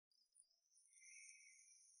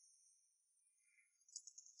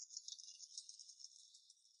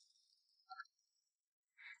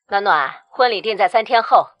暖暖，婚礼定在3天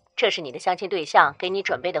后，这是你的相亲对象给你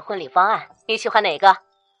准备的婚礼方案，你喜欢哪个？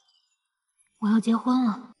我要结婚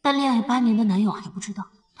了，但恋爱8年的男友还不知道。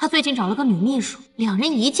他最近找了个女秘书，两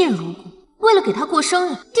人一见如故。为了给他过生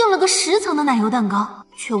日，订了个10层的奶油蛋糕，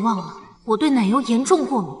却忘了我对奶油严重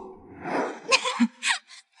过敏。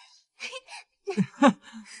别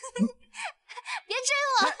追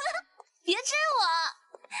我！别追我！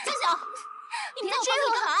江小，你别追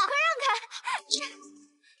我！快让开！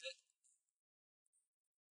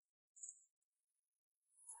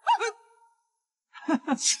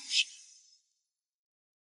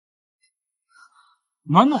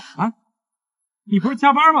暖暖，你不是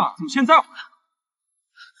加班吗？怎么现在回来了？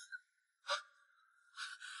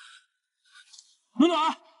暖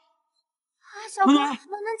暖，小哥，暖暖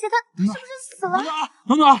姐她是不是死了？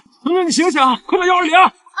暖暖，你醒醒，快到120！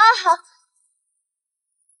啊，好。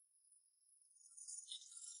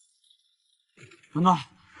暖暖，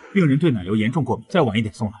病人对奶油严重过敏，再晚一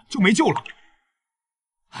点送来就没救了。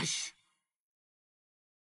哎呀，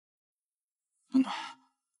暖暖，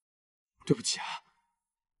对不起啊。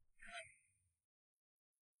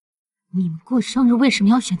你们过生日为什么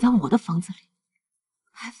要选在我的房子里，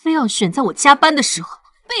还非要选在我加班的时候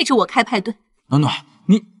背着我开派对？暖暖，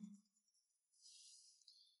你……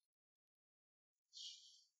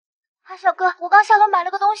小哥，我刚下楼买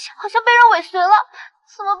了个东西，好像被人尾随了，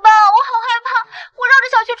怎么办？我好害怕，我绕着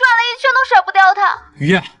小区转了一圈都甩不掉它。雨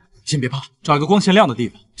燕，先别怕，找一个光线亮的地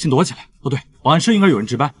方，先躲起来。哦对，保安室应该有人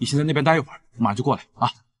值班，你先在那边待一会儿，我马上就过来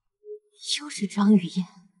啊。又是张雨燕。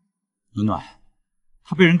暖暖。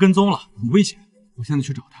他被人跟踪了，很危险。我现在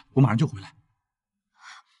去找他，我马上就回来。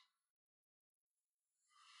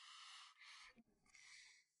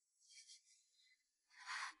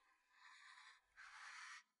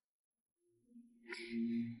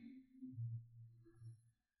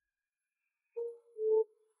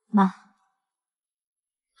妈，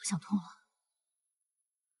我想通了，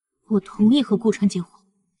我同意和顾川结婚。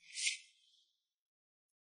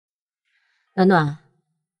暖暖。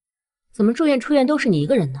怎么住院出院都是你一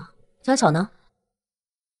个人呢？江晓呢？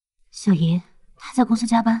小姨，她在公司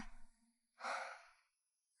加班。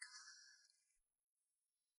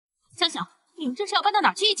江晓，你们这是要搬到哪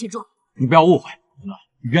儿去一起住？你不要误会，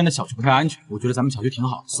雨燕的小区不太安全，我觉得咱们小区挺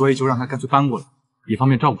好，所以就让她干脆搬过来，也方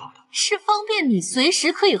便照顾好她。是方便你随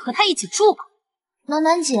时可以和她一起住吧？暖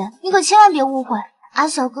暖姐，你可千万别误会，阿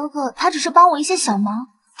晓哥哥他只是帮我一些小忙，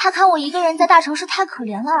他看我一个人在大城市太可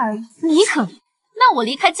怜了而已。你可怜？那我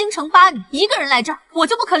离开京城8年，一个人来这儿，我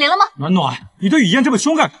就不可怜了吗？暖暖，你对雨燕这么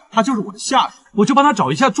凶干什么？她就是我的下属，我就帮她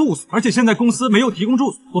找一下住所，而且现在公司没有提供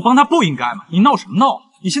住所，我帮她不应该吗？你闹什么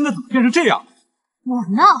闹？你现在怎么变成这样？我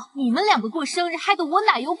闹？你们2个过生日，害得我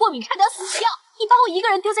奶油过敏差点死掉，你把我一个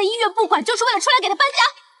人丢在医院不管，就是为了出来给他搬家？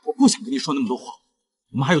我不想跟你说那么多话，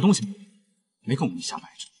我们还有东西没空跟你瞎掰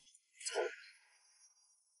扯。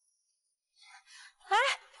哎，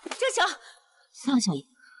江晓，算了，小姨，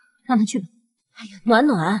让他去吧。哎呀，暖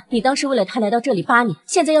暖，你当时为了他来到这里8年，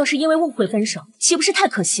现在要是因为误会分手，岂不是太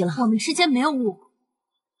可惜了？我们之间没有误会，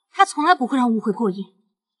他从来不会让误会过夜，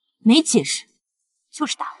没解释就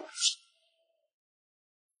是打我。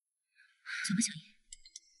行吧，小姨。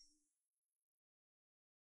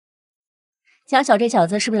江晓这小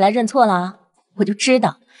子是不是来认错了？我就知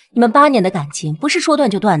道你们8年的感情不是说断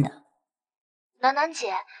就断的。暖暖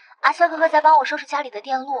姐，阿萧哥哥在帮我收拾家里的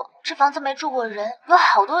电路，这房子没住过人，有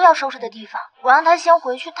好多要收拾的地方。我让他先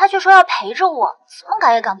回去，他却说要陪着我，怎么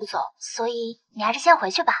赶也赶不走。所以你还是先回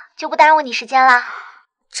去吧，就不耽误你时间啦。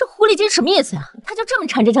这狐狸精什么意思呀？他就这么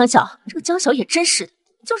缠着江晓？这个江晓也真是的，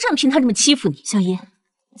就任凭他这么欺负你。小姨，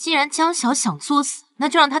既然江晓想作死，那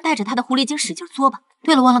就让他带着他的狐狸精使劲作吧。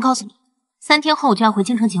对了，忘了告诉你，3天后我就要回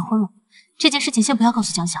京城结婚了，这件事情先不要告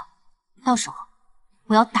诉江晓，到时候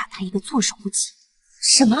我要打他一个措手不及。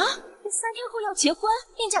什么？你3天后要结婚，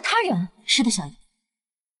另嫁他人？是的，小姨。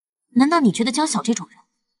难道你觉得江晓这种人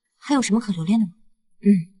还有什么可留恋的吗？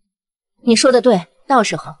你说的对，到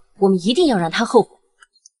时候我们一定要让他后悔。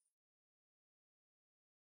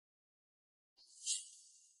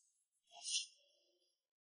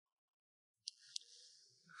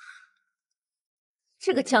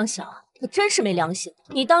这个江晓可真是没良心！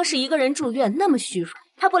你当时一个人住院那么虚弱，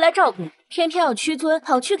他不来照顾你，偏偏要屈尊，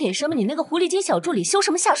跑去给什么你那个狐狸精小助理修什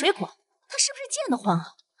么下水管，他是不是贱得慌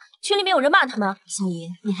啊？群里面有人骂他吗？小姨，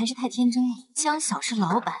你还是太天真了。江晓是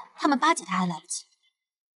老板，他们巴结他还来不及。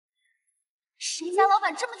谁家老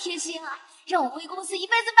板这么贴心啊？让我为公司一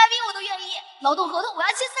辈子卖命我都愿意。劳动合同我要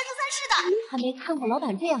签3生3世的。还没看过老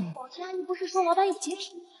板这样的。保洁阿姨不是说老板有洁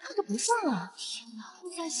癖，可这不像啊！天哪，住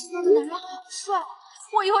在西装的男人好帅，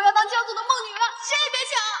我以后要当江总的梦女了，谁也别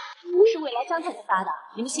抢。不是未来江太太发的，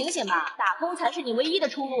你们醒醒吧，打工才是你唯一的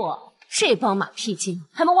出路。这帮马屁精，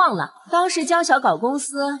还没忘了当时江小搞公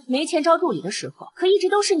司没钱招助理的时候，可一直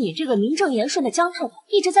都是你这个名正言顺的江太太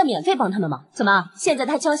一直在免费帮他们忙。怎么，现在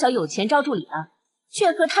他江小有钱招助理了，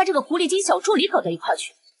却和他这个狐狸精小助理搞到一块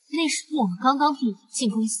去？那时候我们刚刚毕业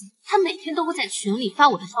进公司，他每天都会在群里发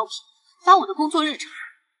我的照片，发我的工作日常。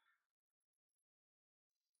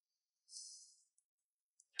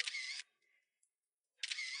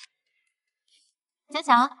江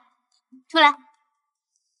小，出来。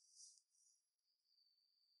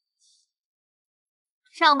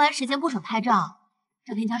上班时间不准拍照，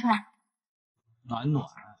照片交出来。暖暖，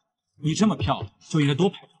你这么漂亮，就应该多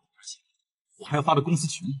拍照，而且我还要发到公司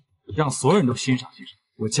群里，让所有人都欣赏欣赏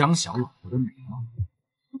我江小老婆的美貌。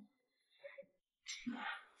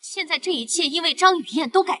现在这一切因为张雨燕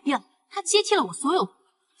都改变了，她接替了我所有活。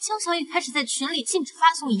江小也开始在群里禁止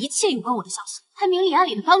发送一切有关我的消息，还明里暗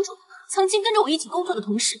里的帮助曾经跟着我一起工作的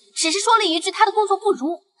同事，只是说了一句他的工作不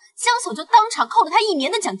如我，江小就当场扣了他1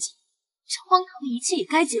年的奖金。这荒唐的一切也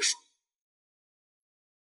该结束。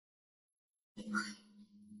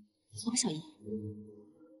走吧，小姨。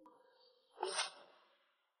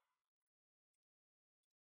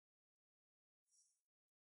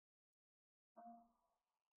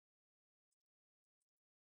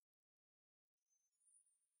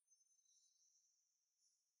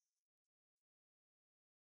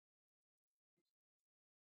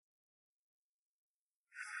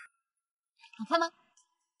好看吗？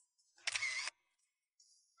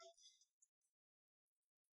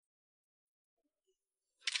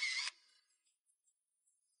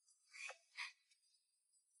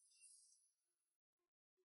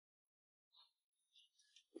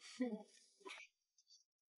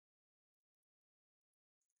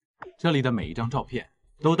这里的每一张照片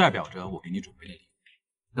都代表着我给你准备的礼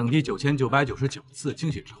物。等第9999次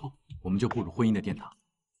惊喜之后，我们就步入婚姻的殿堂。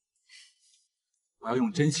我要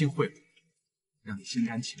用真心贿赂你，让你心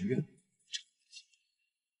甘情愿地成为我的幸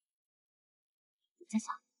福。江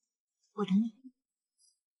小，我等你。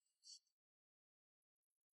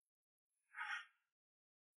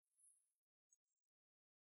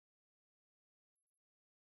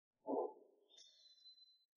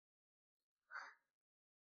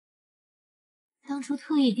当初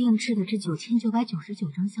特意定制的这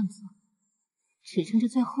9999张相册，只剩这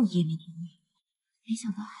最后一页没填满，没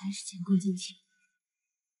想到还是前功尽弃。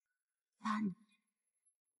8年，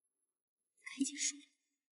该结束了。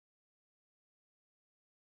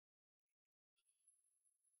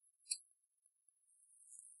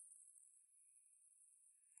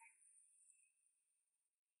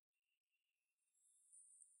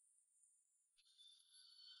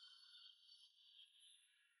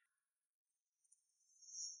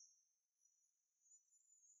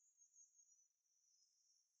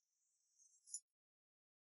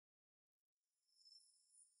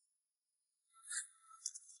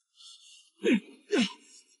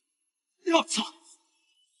我操！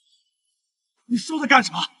你收它干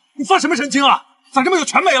什么？你发什么神经啊？咋这么久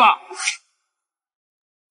全没了？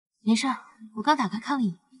没事，我刚打开看了一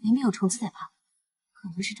眼，里面有虫子在爬，可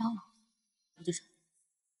能是蟑螂，我就收。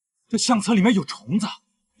这相册里面有虫子，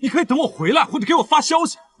你可以等我回来，或者给我发消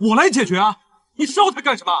息，我来解决啊！你烧它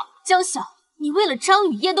干什么？江晓，你为了张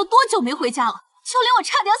雨燕都多久没回家了？就连我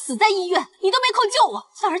差点死在医院，你都没空救我，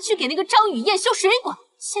反而去给那个张雨燕修水管。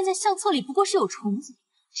现在相册里不过是有虫子，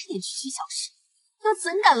这点区区小事，又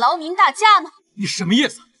怎敢劳民大家呢？你什么意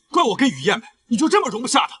思？怪我跟雨燕呗？你就这么容不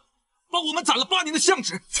下她，把我们攒了8年的相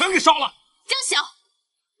纸全给烧了？江晓，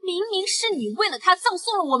明明是你为了他葬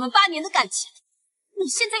送了我们8年的感情，你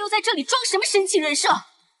现在又在这里装什么神奇人设？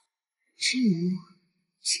至于我，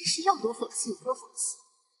真是要多讽刺有多讽刺。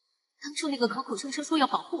当初那个口口声声说要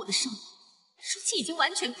保护我的少女，如今已经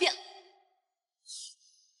完全变了。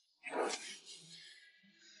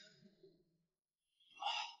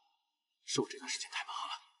是我这段时间太忙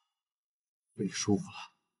了，被你疏忽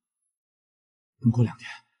了。等过2天，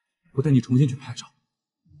我带你重新去拍照，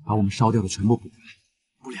把我们烧掉的全部补回来，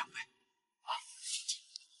补2倍。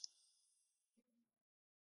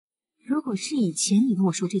如果是以前你跟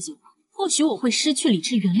我说这句话，或许我会失去理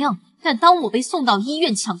智原谅你。但当我被送到医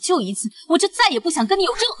院抢救一次，我就再也不想跟你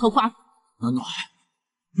有任何瓜葛。暖暖，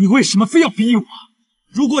你为什么非要逼我？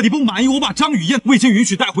如果你不满意我把张雨燕未经允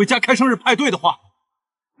许带回家开生日派对的话，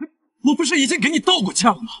我不是已经给你道过歉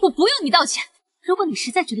了吗？我不用你道歉。如果你实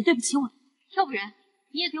在觉得对不起我，要不然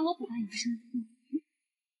你也给我补办一个生日。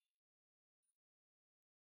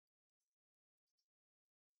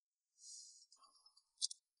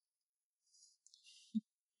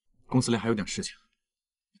公司里还有点事情，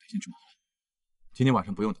我得先去忙了。今天晚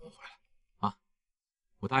上不用等我回来啊。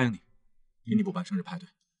我答应你，给你补办生日派对，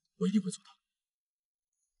我一定会做到。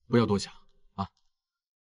不要多想啊！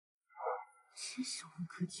真是无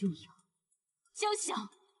可救药。江晓，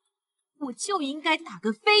我就应该打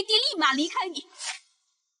个飞的，立马离开你。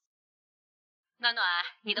暖暖，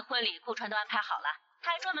你的婚礼顾川都安排好了，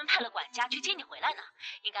他还专门派了管家去接你回来呢，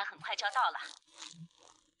应该很快就要到了。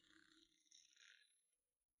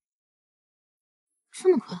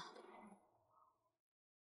这么快？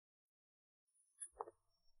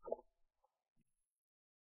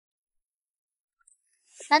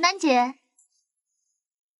暖暖姐，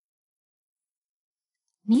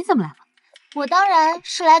你怎么来了？我当然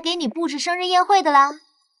是来给你布置生日宴会的啦。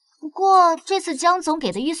不过这次江总给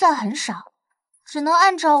的预算很少，只能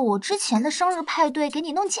按照我之前的生日派对给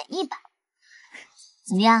你弄简易版。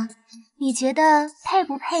怎么样？你觉得配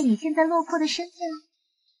不配你现在落魄的身份？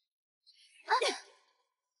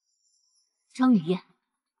张雨燕，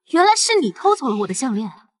原来是你偷走了我的项链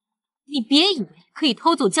啊！你别以为可以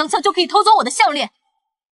偷走江笑就可以偷走我的项链。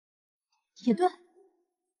也对，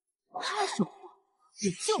他手货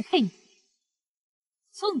也就配你。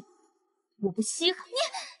送你，我不稀罕。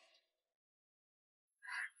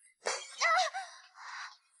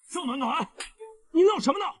赵暖暖，你闹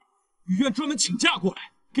什么闹？雨苑专门请假过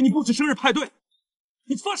来给你布置生日派对，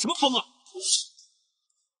你发什么疯啊？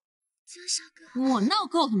江少哥，我闹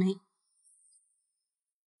够了没？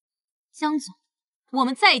江总，我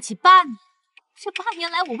们在一起8年，这8年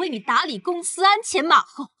来我为你打理公司，鞍前马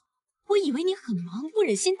后。我以为你很忙，不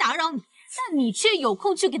忍心打扰你，但你却有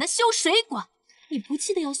空去给他修水管。你不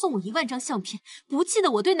记得要送我1万张相片，不记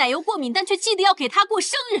得我对奶油过敏，但却记得要给他过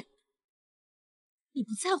生日。你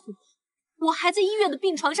不在乎我还在医院的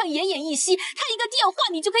病床上奄奄一息，他一个电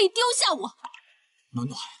话你就可以丢下我。暖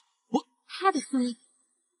暖，他的生日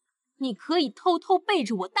你可以偷偷背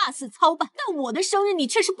着我大肆操办，但我的生日你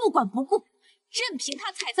却是不管不顾，任凭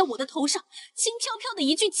他踩在我的头上，轻飘飘的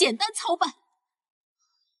一句简单操办。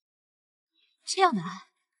这样的爱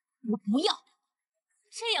我不要，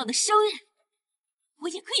这样的生日我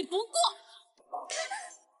也可以不过。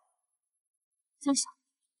江晓，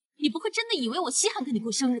你不会真的以为我稀罕跟你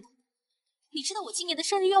过生日吧？你知道我今年的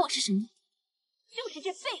生日愿望是什么吗？就是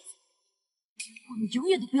这辈子我们永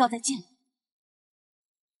远都不要再见了。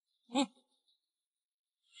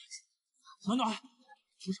暖暖，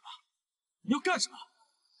说什么？你要干什么？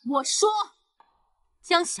我说，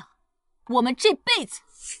江晓，我们这辈子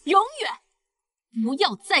永远不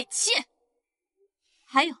要再见。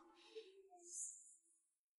还有，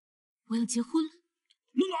我要结婚了。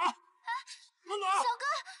暖暖，暖暖，小哥，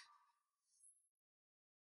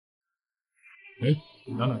哎，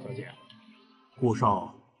暖暖小姐，顾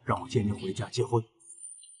少让我接您回家结婚。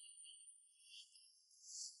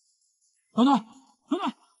暖暖，暖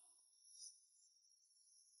暖。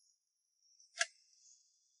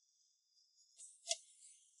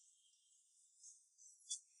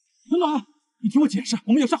暖暖，你听我解释，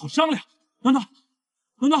我们有事好商量。暖暖，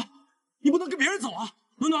暖暖，你不能跟别人走啊！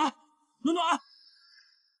暖暖，暖暖。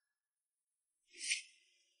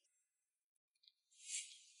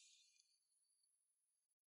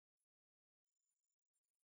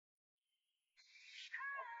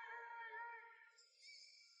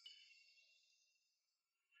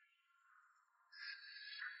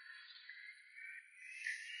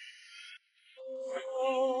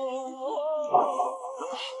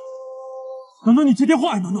暖暖，你接电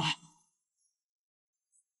话呀，暖暖。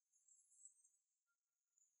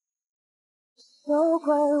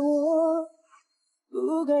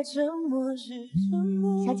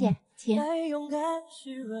小姐，请。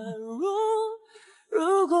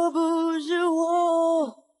如果不是我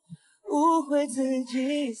误会自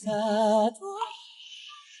己洒脱，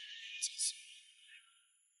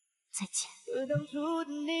再见，当初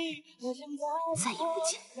的你和现在再也不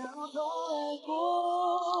见。让我都来过，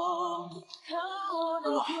看我的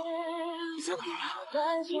天，你在哪儿啊？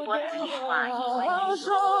我的话说，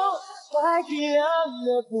坏体谅的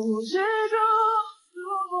不是猪，如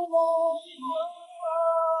果我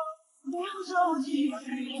不手继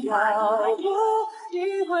续跳舞，你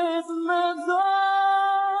会怎么做？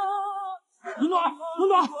暖暖，暖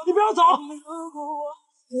暖，你不要走！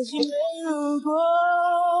可惜没如果。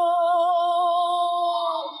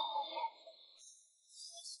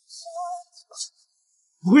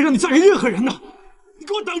不会让你嫁给任何人的，你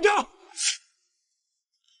给我等着！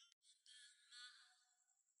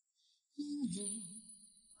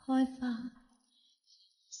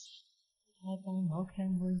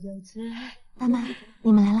爸妈，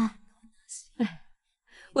你们来啦！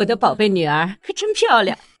我的宝贝女儿可真漂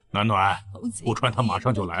亮。暖暖，顾川他马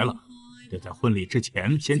上就来了，得在婚礼之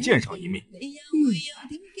前先见上一面。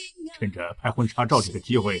趁着拍婚纱照这个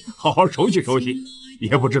机会，好好熟悉熟悉。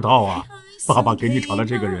也不知道啊，爸爸给你找的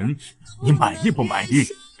这个人，你满意不满意？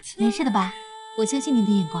没事的吧，我相信你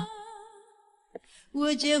的眼光。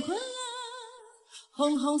我结婚了，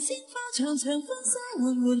红红鲜花长长婚纱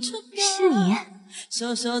缓缓出嫁。是你？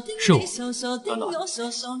是我。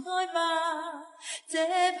这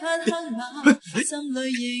匹黑馬，心裏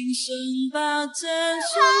仍純白像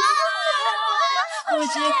雪花。我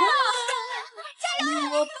結婚了，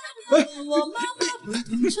和爸爸陪同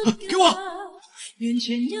出嫁。給我！完全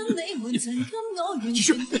因你們曾給我完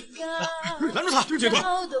全的家。攔住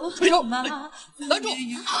他！對不起，沒有！攔住！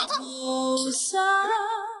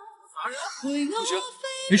同學，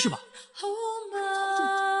沒事吧？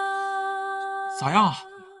咋樣啊？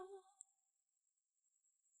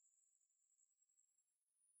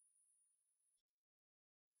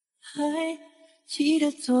还记得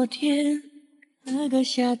昨天那个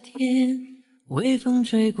夏天，微风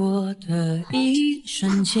吹过的一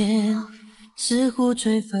瞬间，似乎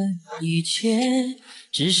吹翻一切，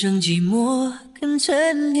只剩寂寞跟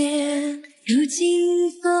陈年。如今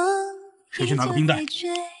风谁去拿个冰袋？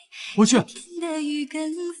我去。的雨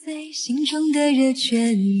跟随，心中的热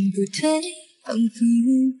全部退，仿佛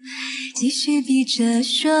继续闭着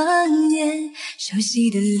双眼，熟悉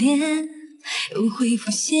的脸又会浮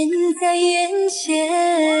现在眼前。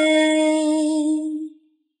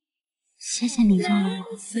谢谢你救了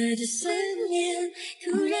我。色的思念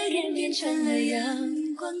突然间变成了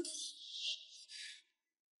阳光。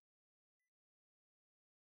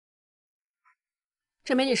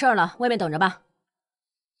这没你事儿了，外面等着吧。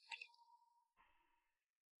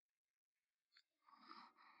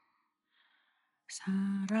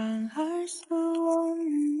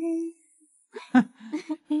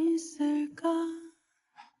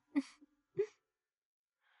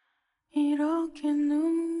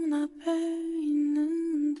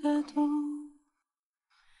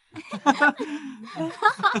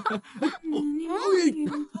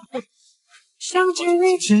想见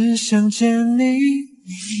你，只想见你，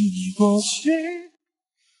你过去。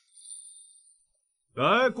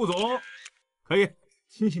来，顾总，可以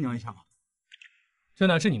亲亲娘一下吗？这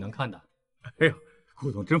哪是你能看的？哎呦，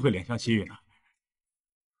顾总真会怜香惜玉呢。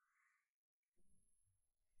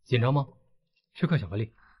紧张吗？吃块巧克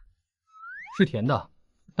力，是甜的，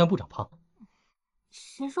但不长胖。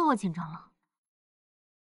谁说我紧张了？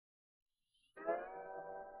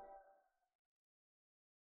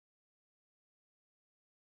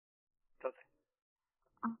张嘴。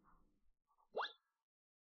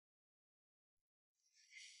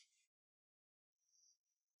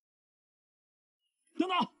等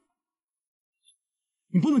等，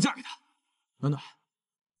你不能嫁给他，暖暖，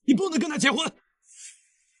你不能跟他结婚。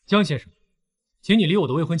江先生，请你离我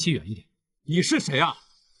的未婚妻远一点。你是谁啊？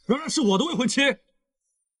原来是我的未婚妻。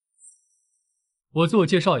我自我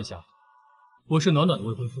介绍一下，我是暖暖的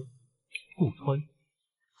未婚夫，顾川。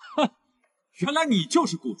哼，原来你就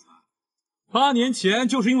是顾川。8年前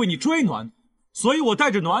就是因为你追暖暖，所以我带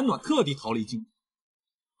着暖暖特地逃离京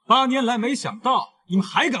都。8年来，没想到你们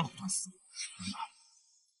还敢藕断丝连。暖暖，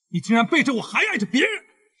你竟然背着我还爱着别人！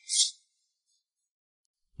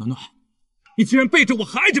暖暖，你竟然背着我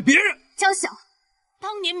还爱着别人！江晓，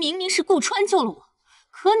当年明明是顾川救了我，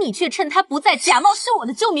可你却趁他不在，假冒是我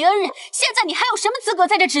的救命恩人。现在你还有什么资格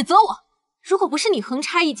在这指责我？如果不是你横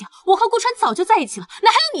插一脚，我和顾川早就在一起了，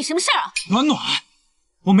哪还有你什么事儿啊？暖暖，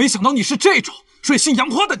我没想到你是这种水性杨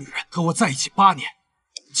花的女人，和我在一起8年，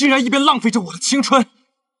竟然一边浪费着我的青春，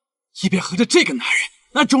一边和着这个男人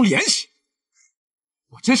暗中联系。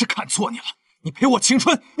我真是看错你了，你赔我青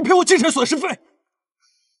春，你赔我精神损失费。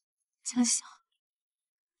江晓，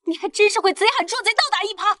你还真是会贼喊捉贼倒打一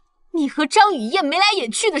耙。你和张雨燕眉来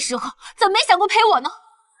眼去的时候，怎么没想过陪我呢？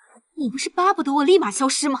你不是巴不得我立马消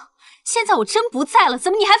失吗？现在我真不在了，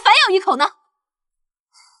怎么你还反咬一口呢？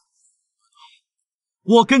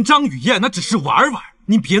我跟张雨燕那只是玩玩，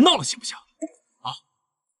你别闹了行不行？啊，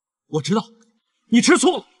我知道你吃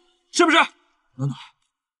醋了，是不是？暖暖，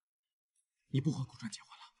你不和顾川结婚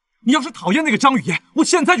了，你要是讨厌那个张雨燕，我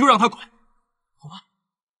现在就让她滚，好吗？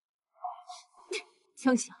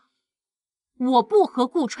江晓，我不和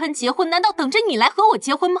顾川结婚，难道等着你来和我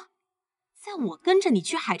结婚吗？在我跟着你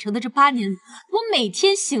去海城的这8年里，我每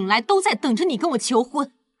天醒来都在等着你跟我求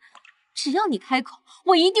婚。只要你开口，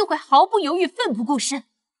我一定会毫不犹豫、奋不顾身。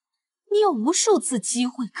你有无数次机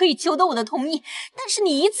会可以求得我的同意，但是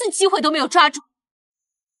你一次机会都没有抓住。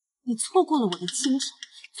你错过了我的青春，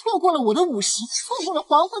错过了我的午时，错过了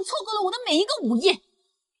黄昏，错过了我的每一个午夜。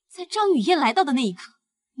在张雨燕来到的那一刻，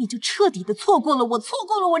你就彻底的错过了我，错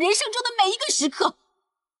过了我人生中的每一个时刻。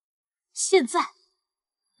现在，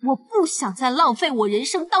我不想再浪费我人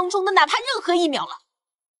生当中的哪怕任何1秒了。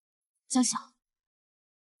江晓，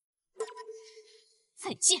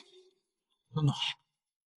再见。暖暖，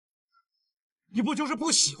你不就是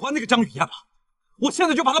不喜欢那个张雨燕吗？我现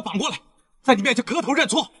在就把她绑过来，在你面前磕头认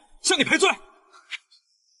错，向你赔罪。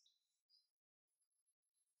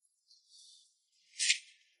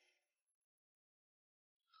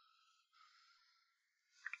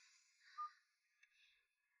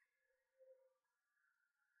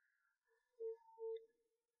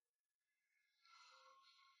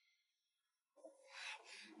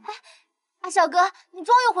阿小哥，你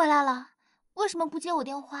终于回来了，为什么不接我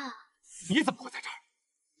电话啊？你怎么会在这儿？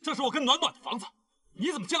这是我跟暖暖的房子，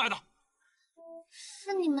你怎么进来的？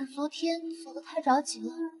是你们昨天走得太着急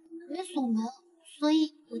了，没锁门，所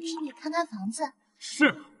以我替你看看房子。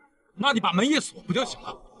是吗？那你把门一锁不就行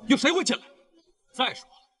了？有谁会进来？再说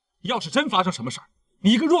了，要是真发生什么事儿，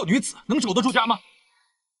你一个弱女子能守得住家吗？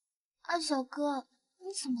阿小哥，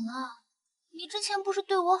你怎么了？你之前不是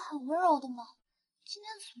对我很温柔的吗？今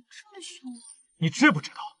天怎么这么凶啊？你知不知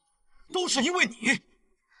道，都是因为你，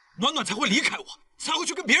暖暖才会离开我，才会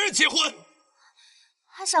去跟别人结婚。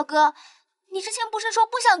阿小哥，你之前不是说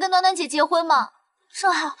不想跟暖暖姐结婚吗？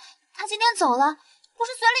正好她今天走了，不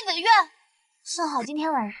是随领的愿，正好今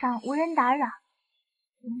天晚上无人打扰，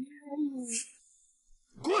我们可以……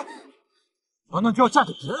滚！暖暖就要嫁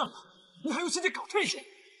给别人了，你还有心情搞这些？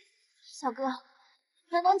小哥，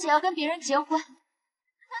暖暖姐要跟别人结婚，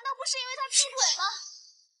难道不是因为她出轨吗？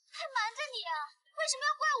还瞒着你啊？为什么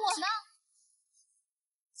要怪我呢？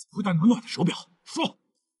回答暖暖的手表，说，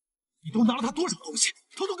你都拿了她多少东西？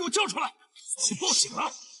统统给我交出来！去报警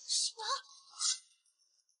了！什么？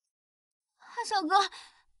阿小哥，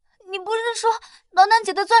你不是说暖暖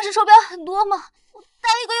姐的钻石手表很多吗？我带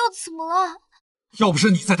一个又怎么了？要不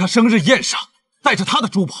是你在她生日宴上带着她的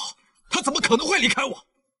珠宝，她怎么可能会离开我？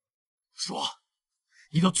说，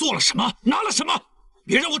你都做了什么？拿了什么？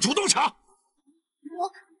别让我主动查！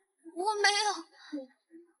我没有，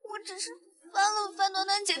我只是翻了翻暖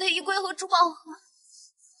暖姐的衣柜和珠宝盒，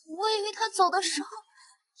我以为她走的时候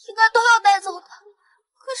应该都要带走的，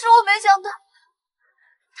可是我没想到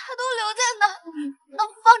她都留在那儿，那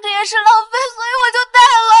放着也是浪费，所以我就带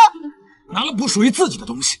了。拿了不属于自己的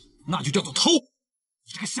东西，那就叫做偷！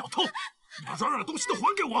你这个小偷，你把软软的东西都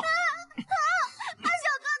还给我！阿小哥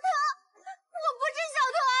疼，我不是小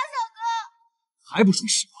偷，阿小哥。还不说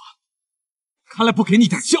实话？看来不给你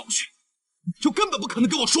点教训，你就根本不可能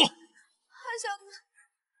跟我说。阿小哥，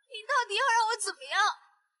你到底要让我怎么样？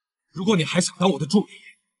如果你还想当我的助理，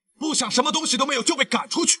不想什么东西都没有就被赶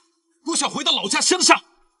出去，不想回到老家乡下，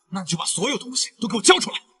那你就把所有东西都给我交出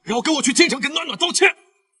来，然后跟我去京城跟暖暖道歉。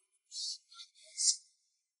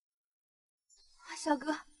阿小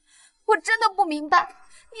哥，我真的不明白，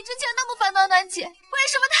你之前那么烦暖暖姐，为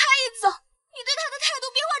什么她一走，你对她的态度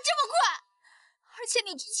变化这么快？而且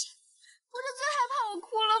你之前不是最害怕我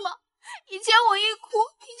哭了吗？以前我一哭，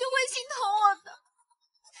你就会心疼我的，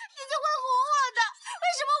你就会哄我的。为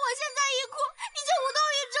什么我现在一哭，你就无动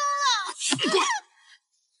于衷了？你滚！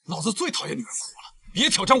老子最讨厌女人哭了，别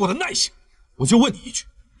挑战我的耐性。我就问你一句，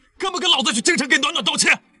跟不跟老子去京城给暖暖道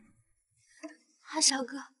歉？阿小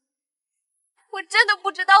哥，我真的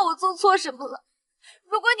不知道我做错什么了。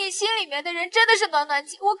如果你心里面的人真的是暖暖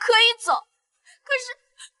姐，我可以走。可是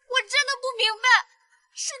我真的不明白，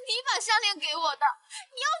是你把项链给我的，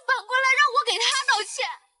你要反过来让我给他道歉。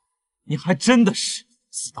你还真的是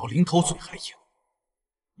死到临头嘴还硬。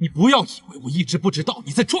你不要以为我一直不知道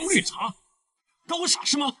你在装绿茶，当我傻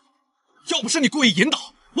是吗？要不是你故意引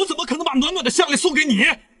导，我怎么可能把暖暖的项链送给你？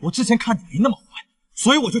我之前看你没那么坏，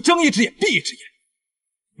所以我就睁一只眼闭一只眼。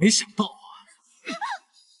没想到啊，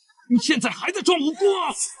你现在还在装无辜啊！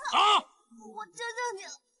我求求你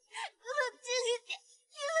了，你冷静一点，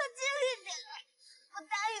你冷静一点。我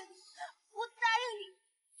答应你，我答应你，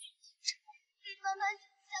给暖暖姐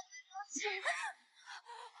下个道歉。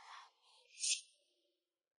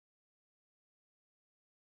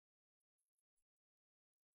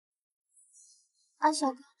阿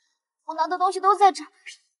小哥，我拿的东西都在这儿。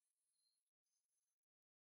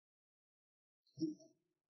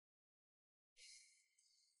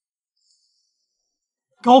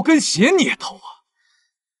高跟鞋你也偷啊？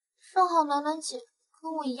正好暖暖姐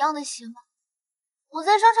跟我一样的鞋嘛，我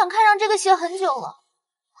在商场看上这个鞋很久了，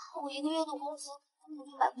怕我1个月的工资根本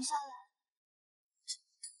就买不下来。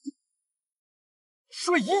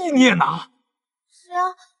睡衣你也拿？是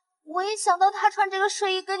啊，我一想到他穿这个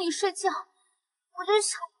睡衣跟你睡觉，我就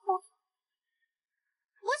想哭。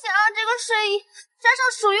我想让这个睡衣沾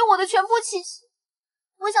上属于我的全部气息，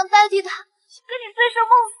我想代替他跟你醉生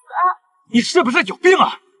梦死啊！你是不是有病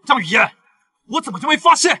啊，张雨嫣？我怎么就没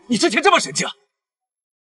发现你之前这么神经？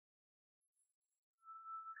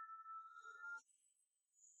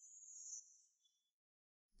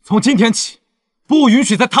从今天起，不允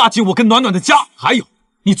许再踏进我跟暖暖的家。还有，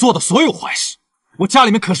你做的所有坏事，我家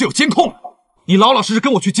里面可是有监控的。你老老实实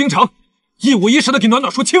跟我去京城，一五一十的给暖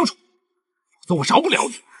暖说清楚，否则我饶不了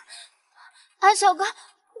你。安小哥，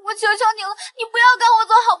我求求你了，你不要赶我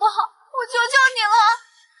走好不好？我求求你了。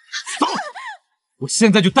走，我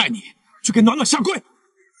现在就带你去给暖暖下跪。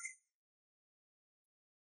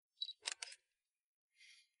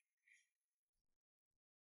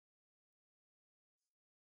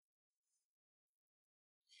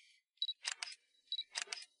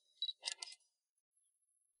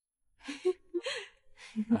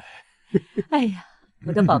哎呀，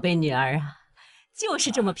我的宝贝女儿啊，就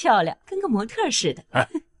是这么漂亮，跟个模特似的。哎，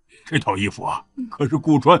这套衣服啊，可是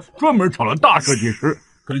顾川专门找了大设计师，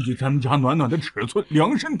根据咱们家暖暖的尺寸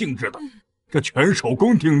量身定制的，这全手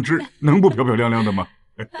工定制，能不漂漂亮亮的吗？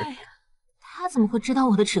哎呀，他怎么会知道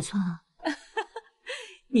我的尺寸啊？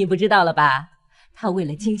你不知道了吧？他为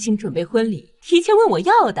了精心准备婚礼，提前问我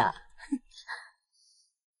要的。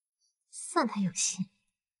算他有心。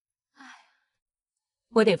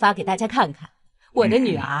我得发给大家看看，我的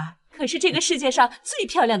女儿可是这个世界上最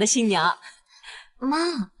漂亮的新娘。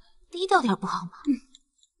妈，低调点不好吗？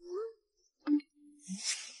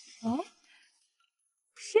哎，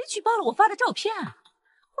谁举报了我发的照片啊？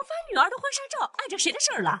我发女儿的婚纱照，碍着谁的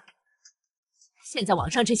事儿了？现在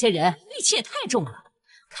网上这些人戾气也太重了，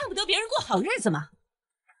看不得别人过好日子吗？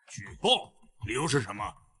举报理由是什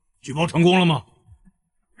么？举报成功了吗？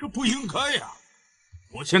这不应该呀！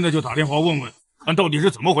我现在就打电话问问，看到底是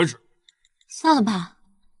怎么回事。算了吧，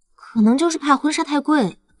可能就是怕婚纱太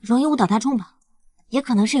贵，容易误导大众吧，也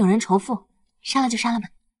可能是有人仇富，删了就删了吧。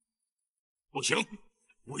不行，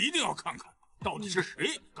我一定要看看到底是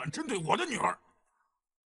谁敢针对我的女儿。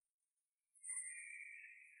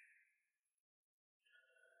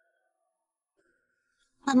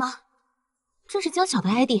妈妈，这是江晓的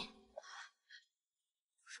ID。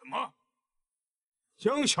什么？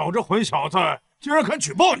江晓这混小子竟然敢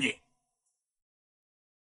举报你！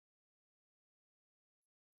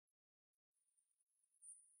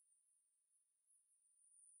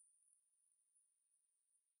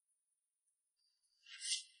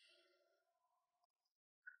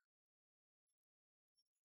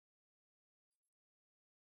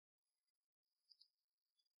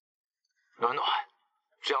暖暖，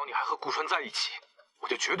只要你还和顾川在一起，我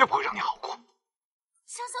就绝对不会让你好过。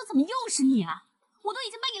香香，怎么又是你啊？我都已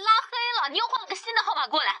经把你拉黑了，你又换了个新的号码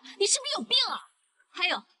过来，你是不是有病啊？还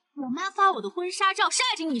有，我妈发我的婚纱照是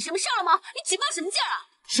碍着你什么事了吗？你举报什么劲儿啊？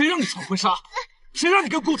谁让你穿婚纱？谁让你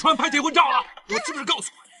跟顾川拍结婚照了？我是不是告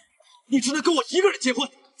诉你，你只能跟我一个人结婚？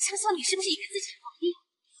香香，你是不是以为自己好厉害？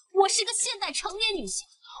我是个现代成年女性，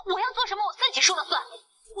我要做什么我自己说了算。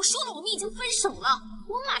我说了，我们已经分手了，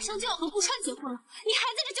我马上就要和顾川结婚了，你还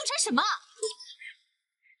在这纠缠什么？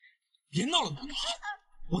别闹了，暖暖，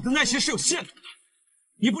我的耐心是有限度的。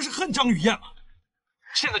你不是恨张雨燕吗？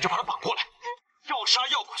现在就把她绑过来，要杀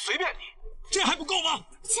要剐随便你，这还不够吗？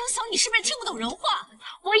江晓，你是不是听不懂人话？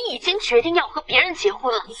我已经决定要和别人结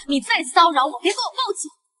婚了，你再骚扰我，别给我报警！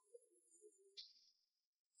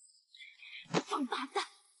王八蛋！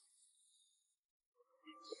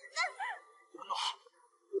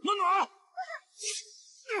暖暖，江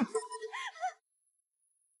晓，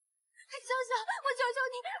我求求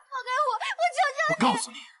你放开我，我求求你！我告诉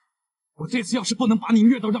你，我这次要是不能把你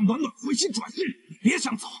虐到让暖暖回心转意，你别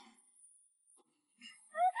想走。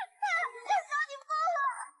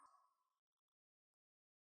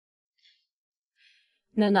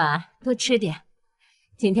暖暖，多吃点，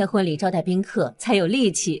今天婚礼招待宾客才有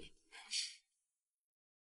力气。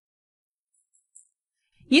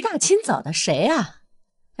一大清早的，谁啊？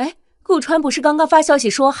哎，顾川不是刚刚发消息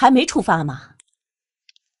说还没出发吗？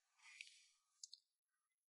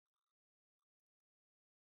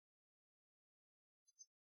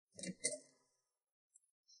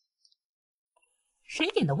谁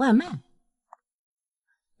点的外卖？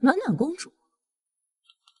暖暖公主。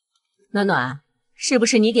暖暖，是不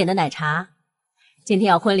是你点的奶茶？今天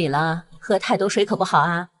要婚礼了，喝太多水可不好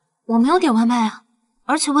啊。我没有点外卖啊，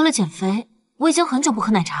而且为了减肥，我已经很久不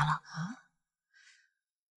喝奶茶了。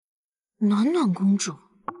暖暖公主，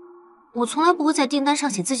我从来不会在订单上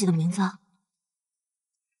写自己的名字啊。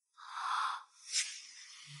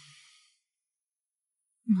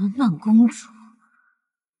暖暖公主，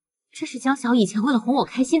这是江晓以前为了哄我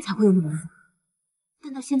开心才会用的名字，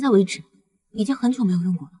但到现在为止，已经很久没有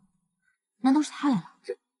用过了。难道是他来了？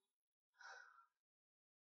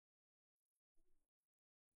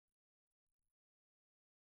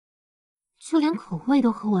就连口味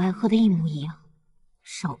都和我爱喝的一模一样，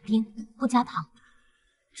少冰不加糖，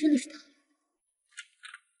真的是他。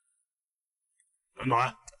暖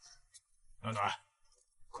暖，暖暖，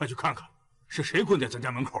快去看看是谁困在咱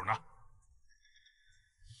家门口呢？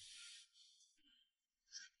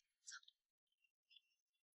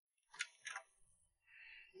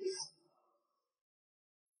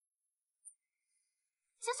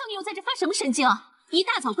江小，你又在这发什么神经啊？一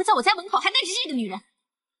大早跪在我家门口，还带着这个女人，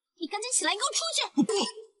你赶紧起来，你给我出去！我不，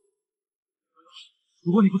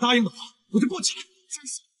如果你不答应的话，我就抱起来。江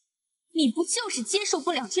小，你不就是接受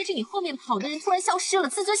不了追着你后面跑的人突然消失了，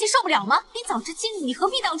自尊心受不了吗？你早知今日，你何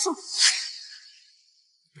必当初？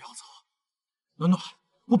不要走，暖暖，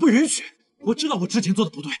我不允许！我知道我之前做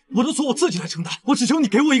的不对，我的错我自己来承担。我只求你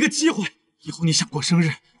给我一个机会，以后你想过生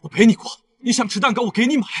日，我陪你过；你想吃蛋糕，我给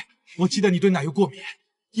你买。我记得你对奶油过敏。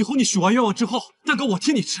以后你许完愿望之后，蛋糕我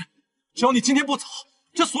替你吃。只要你今天不走，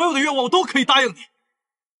这所有的愿望我都可以答应你。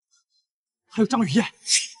还有张雨燕，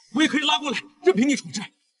我也可以拉过来，任凭你处置。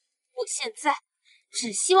我现在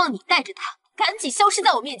只希望你带着她赶紧消失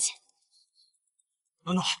在我面前。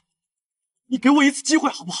暖暖，你给我一次机会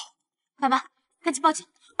好不好？爸爸，赶紧报警，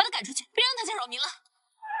把他赶出去，别让他再扰民了。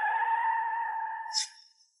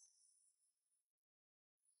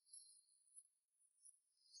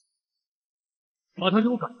把他给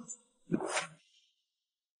我赶出去！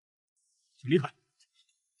请离开！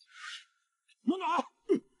暖暖，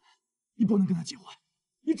你不能跟他结婚，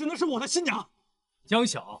你只能是我的新娘。江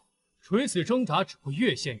晓，垂死挣扎只会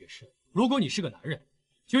越陷越深。如果你是个男人，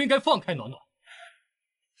就应该放开暖暖。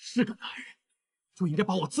是个男人，就应该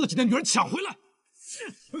把我自己的女人抢回来。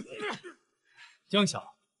江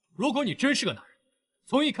晓，如果你真是个男人，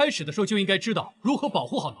从一开始的时候就应该知道如何保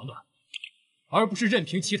护好暖暖，而不是任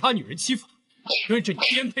凭其他女人欺负她。跟着你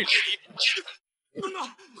颠沛流离。暖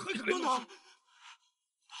暖，暖暖，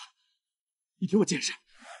你听我解释，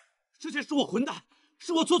之前是我混蛋，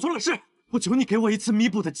是我做错了事，我求你给我一次弥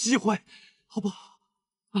补的机会，好不好？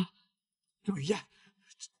啊，张雨燕，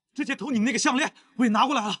之前偷你那个项链我也拿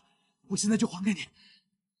过来了，我现在就还给你。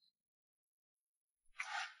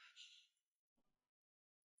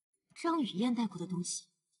张雨燕带过的东西，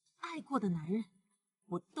爱过的男人，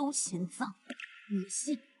我都嫌脏、恶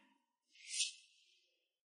心。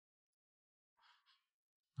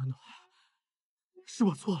暖暖，是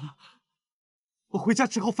我错了。我回家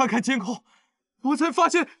之后翻看监控，我才发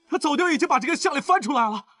现他早就已经把这个项链翻出来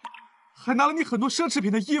了，还拿了你很多奢侈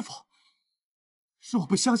品的衣服。是我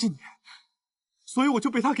不相信你，所以我就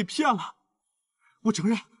被他给骗了。我承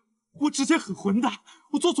认，我之前很混蛋，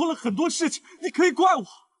我做错了很多事情，你可以怪我，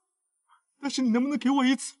但是你能不能给我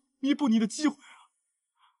一次弥补你的机会啊？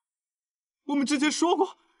我们之前说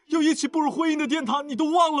过要一起步入婚姻的殿堂，你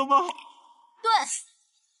都忘了吗？对。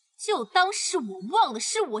就当是我忘了，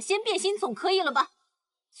是我先变心，总可以了吧？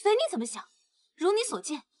随你怎么想。如你所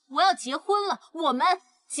见，我要结婚了，我们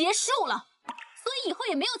结束了，所以以后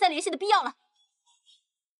也没有再联系的必要了。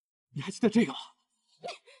你还记得这个吗？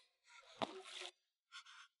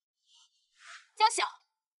江晓，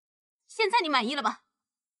现在你满意了吧？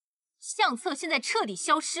相册现在彻底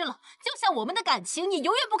消失了，就像我们的感情，你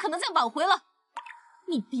永远不可能再挽回了。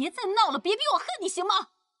你别再闹了，别逼我恨你行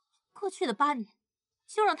吗？过去的8年。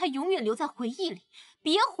就让它永远留在回忆里，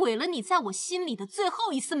别毁了你在我心里的最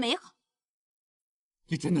后一丝美好。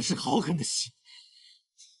你真的是好狠的心！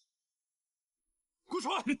顾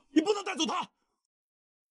川，你不能带走他！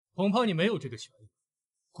恐怕你没有这个权利。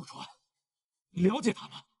顾川，你了解他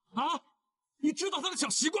吗？啊？你知道他的小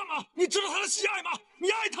习惯吗？你知道他的喜爱吗？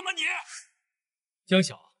你爱他吗？你？江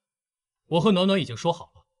晓，我和暖暖已经说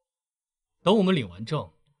好了，等我们领完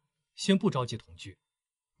证，先不着急同居，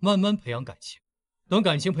慢慢培养感情。等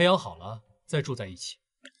感情培养好了，再住在一起，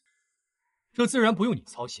这自然不用你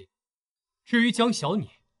操心。至于江晓，你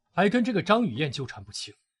还跟这个张雨燕纠缠不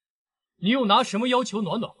清，你又拿什么要求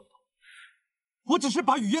暖暖回头？我只是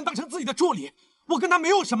把雨燕当成自己的助理，我跟她没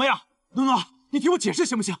有什么呀。暖暖，你听我解释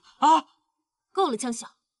行不行？啊！够了，江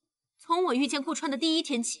晓，从我遇见顾川的第一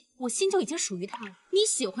天起，我心就已经属于他了。你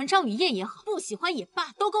喜欢张雨燕也好，不喜欢也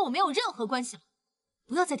罢，都跟我没有任何关系了。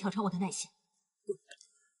不要再挑战我的耐心。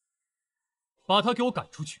把他给我赶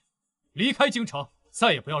出去，离开京城，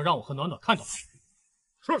再也不要让我和暖暖看到他。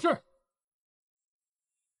是。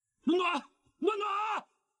暖暖，暖暖，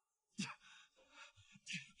你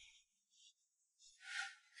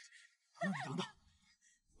等等，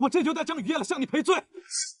我这就带张雨燕来向你赔罪。放开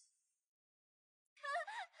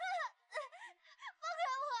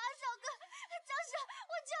我啊，小哥！江晓，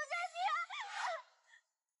我求求你啊！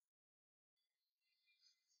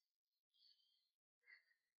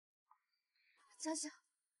江晓，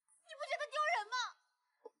你不觉得丢人吗？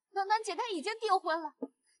暖暖姐她已经订婚了，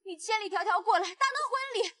你千里迢迢过来大闹婚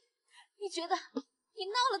礼，你觉得你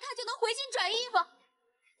闹了她就能回心转意吗？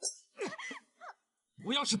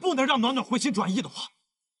我要是不能让暖暖回心转意的话，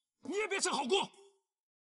你也别想好过。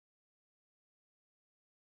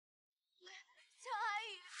江阿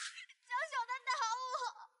姨，江小丹打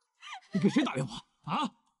我！你给谁打电话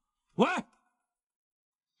啊？喂？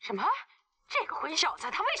什么？这个混小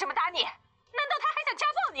子他为什么打你？难道他还想家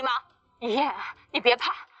暴你吗？雨燕，你别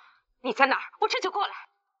怕，你在哪儿？我这就过来。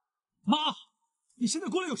妈，你现在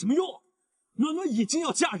过来有什么用？暖暖已经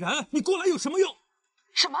要嫁人，你过来有什么用？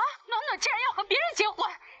什么？暖暖竟然要和别人结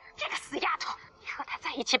婚？这个死丫头，你和他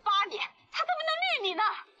在一起8年，他怎么能绿你呢？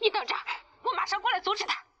你等着，我马上过来阻止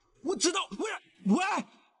他。我知道，喂。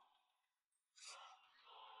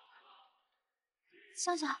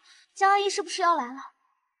香香，江阿姨是不是要来了？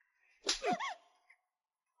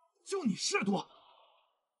就你事多，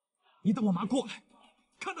你等我妈过来，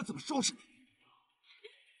看她怎么收拾你。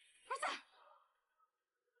儿子，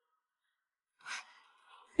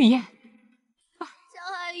雨燕，江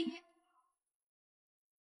阿姨，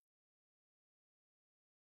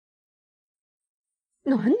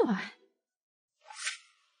暖暖。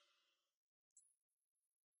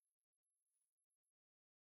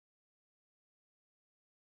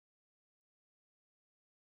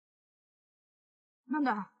暖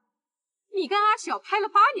暖，你跟阿晓拍了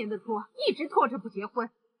8年的拖，一直拖着不结婚，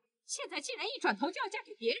现在竟然一转头就要嫁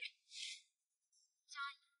给别人。江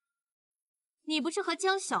阿姨，你不是和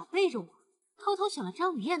江晓背着我，偷偷选了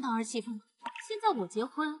张雨燕当儿媳妇吗？现在我结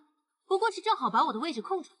婚，不过是正好把我的位置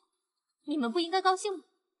空出来，你们不应该高兴吗？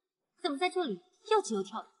怎么在这里又急又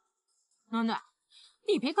跳的？暖暖，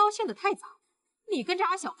你别高兴得太早，你跟着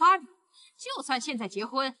阿晓8年，就算现在结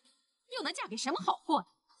婚，又能嫁给什么好货呢？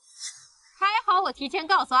还好我提前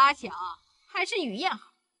告诉阿晓，还是雨燕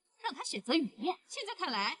好，让她选择雨燕。现在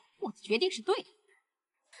看来，我的决定是对的。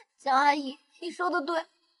江阿姨，你说的对，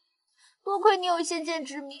多亏你有先见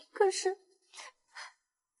之明。可是阿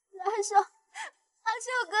晓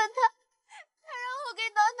哥他让我给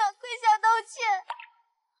暖暖跪下道歉。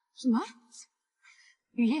什么？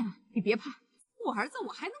雨燕，你别怕，我儿子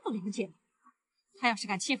我还能不了解呢。他要是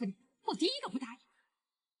敢欺负你，我第一个不答应。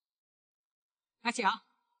阿晓，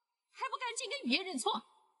还不赶紧跟雨燕认错！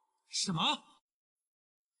什么？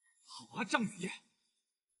好啊，张雨燕，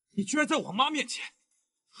你居然在我妈面前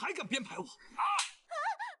还敢编排我啊！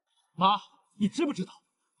妈，你知不知道，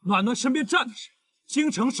暖暖身边站的是京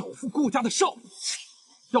城首富顾家的少爷，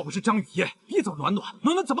要不是张雨燕逼走暖暖，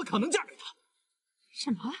暖暖怎么可能嫁给他？什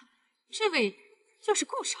么？这位就是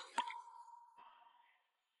顾少爷？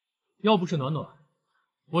要不是暖暖，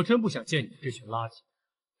我真不想见你这群垃圾。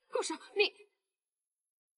顾少，你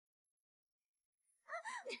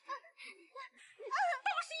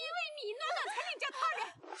都是因为你，暖暖才另嫁他人。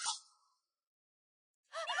你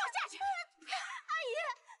给我下去！阿姨，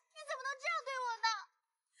你怎么能这样对我呢？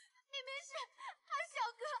明明是阿晓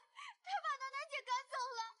哥，他把暖暖姐赶走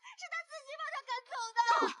了，是他自己把她赶走的。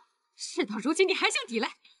事到如今你还想抵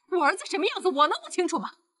赖？我儿子什么样子我能不清楚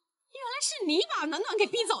吗？原来是你把暖暖给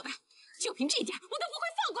逼走的，就凭这点我都不会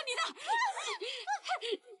放过你的。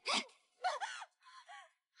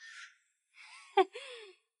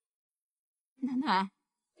暖暖，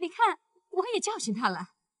你看我也教训他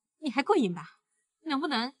了，你还过瘾吧？能不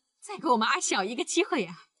能再给我们阿晓一个机会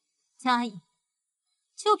啊？江阿姨，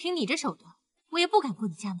就凭你这手段，我也不敢过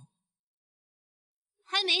你家门。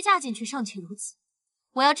还没嫁进去尚且如此，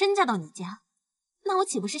我要真嫁到你家，那我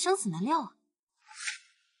岂不是生死难料啊？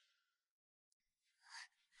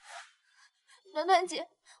暖暖姐，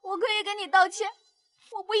我可以跟你道歉，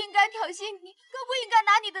我不应该挑衅你，更不应该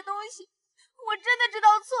拿你的东西，我真的知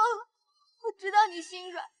道错了。我知道你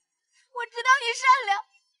心软，我知道你善良，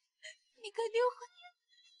你肯定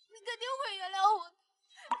会原谅我的。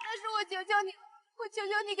但是我求求你，我求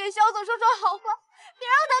求你给萧总说说好话，别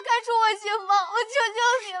让他开除我行吗？我求求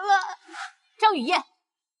你了。张雨燕，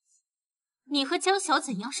你和江晓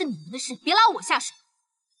怎样是你们的事，别拉我下水。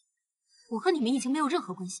我和你们已经没有任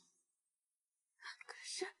何关系。可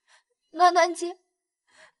是，暖暖姐，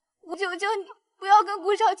我求求你不要跟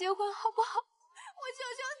顾少结婚，好不好？我求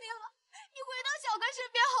求你了，你回到小哥身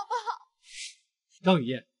边好不好？张雨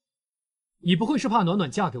燕，你不会是怕暖暖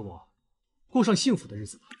嫁给我，过上幸福的日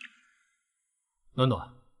子吧？暖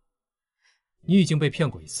暖，你已经被骗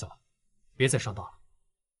过一次了，别再上当了。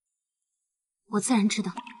我自然知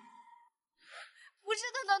道。不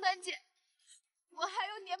是的，暖暖姐，我还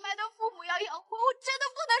有年迈的父母要养活，我真的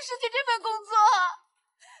不能失去这份工作。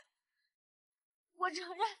我承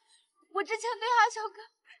认，我之前对阿小哥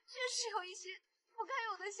确实有一些不该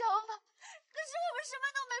有的想法，可是我们什么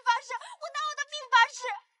都没发生，我拿我的命发誓，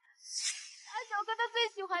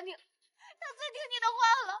喜欢你，他最听你的话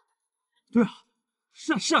了。对啊，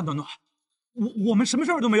是啊，暖暖，我们什么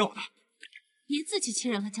事儿都没有的。别自欺欺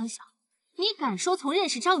人了，江晓，你敢说从认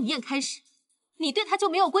识张雨燕开始，你对她就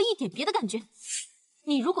没有过一点别的感觉？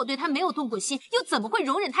你如果对她没有动过心，又怎么会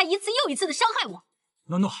容忍她一次又一次的伤害我？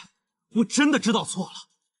暖暖，我真的知道错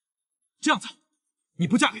了。这样子，你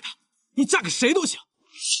不嫁给他，你嫁给谁都行。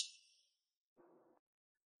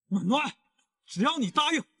暖暖，只要你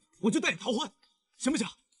答应，我就带你逃婚，行不行？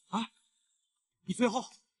啊，你最后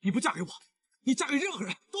你不嫁给我，你嫁给任何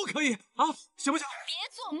人都可以啊，行不行？别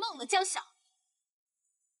做梦了，江晓，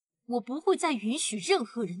我不会再允许任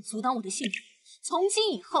何人阻挡我的幸福。从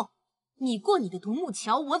今以后，你过你的独木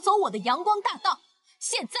桥，我走我的阳光大道。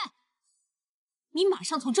现在，你马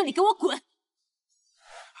上从这里给我滚！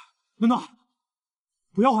暖暖，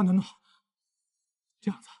不要啊，暖暖。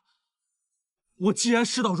这样子，我既然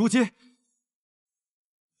事到如今，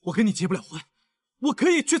我跟你结不了婚，我可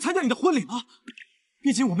以去参加你的婚礼吗？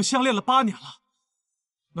毕竟我们相恋了8年了。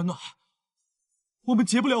暖暖，我们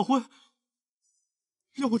结不了婚，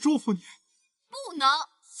让我祝福你。不能！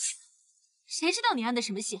谁知道你安的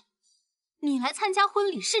什么心？你来参加婚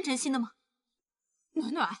礼是真心的吗？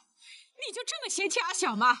暖暖，你就这么嫌弃阿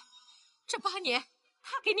晓吗？这8年，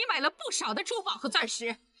他给你买了不少的珠宝和钻石，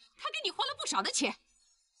他给你花了不少的钱。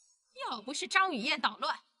要不是张雨燕捣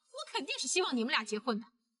乱，我肯定是希望你们俩结婚的。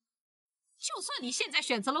就算你现在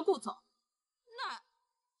选择了顾总，那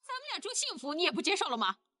咱们俩住幸福，你也不接受了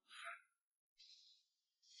吗？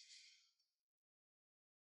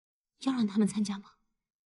要让他们参加吗？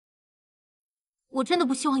我真的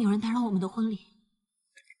不希望有人打扰我们的婚礼。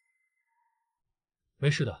没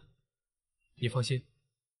事的，你放心。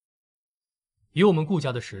以我们顾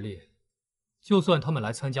家的实力，就算他们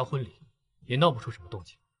来参加婚礼，也闹不出什么动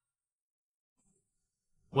静。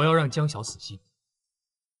我要让江晓死心。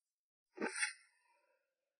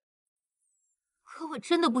可我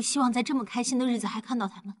真的不希望在这么开心的日子还看到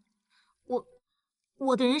他们。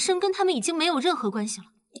我的人生跟他们已经没有任何关系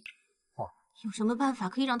了。有什么办法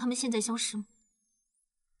可以让他们现在消失吗？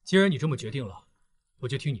既然你这么决定了，我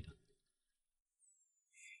就听你的。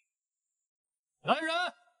来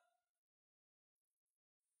人，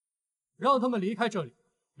让他们离开这里，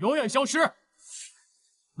永远消失。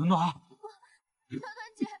暖暖，暖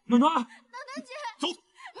暖姐，暖暖，暖暖姐，走。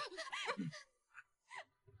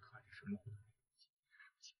看什么？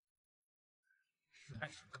实在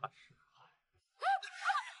是看什么？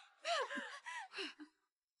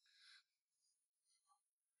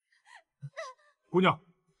姑娘，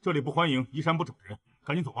这里不欢迎衣衫不整的人，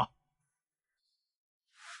赶紧走啊！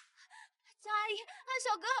江阿姨，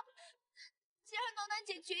小哥，既然暖暖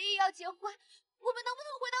姐决意要结婚，我们能不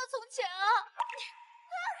能回到从前啊？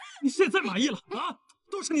你现在满意了啊？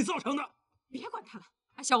都是你造成的。别管他了，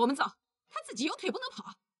阿晓，我们走，他自己有腿不能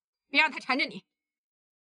跑，别让他缠着你。你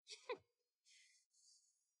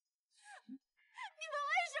们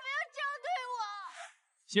为什么要这样对我？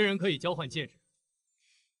新人可以交换戒指。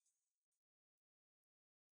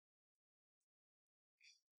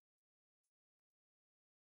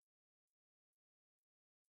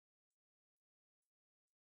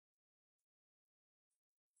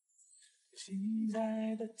现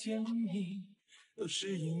在的甜蜜都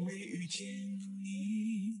是因为遇见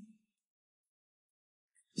你。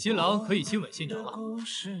新郎可以亲吻新娘了。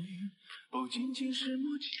不仅仅是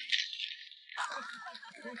默契。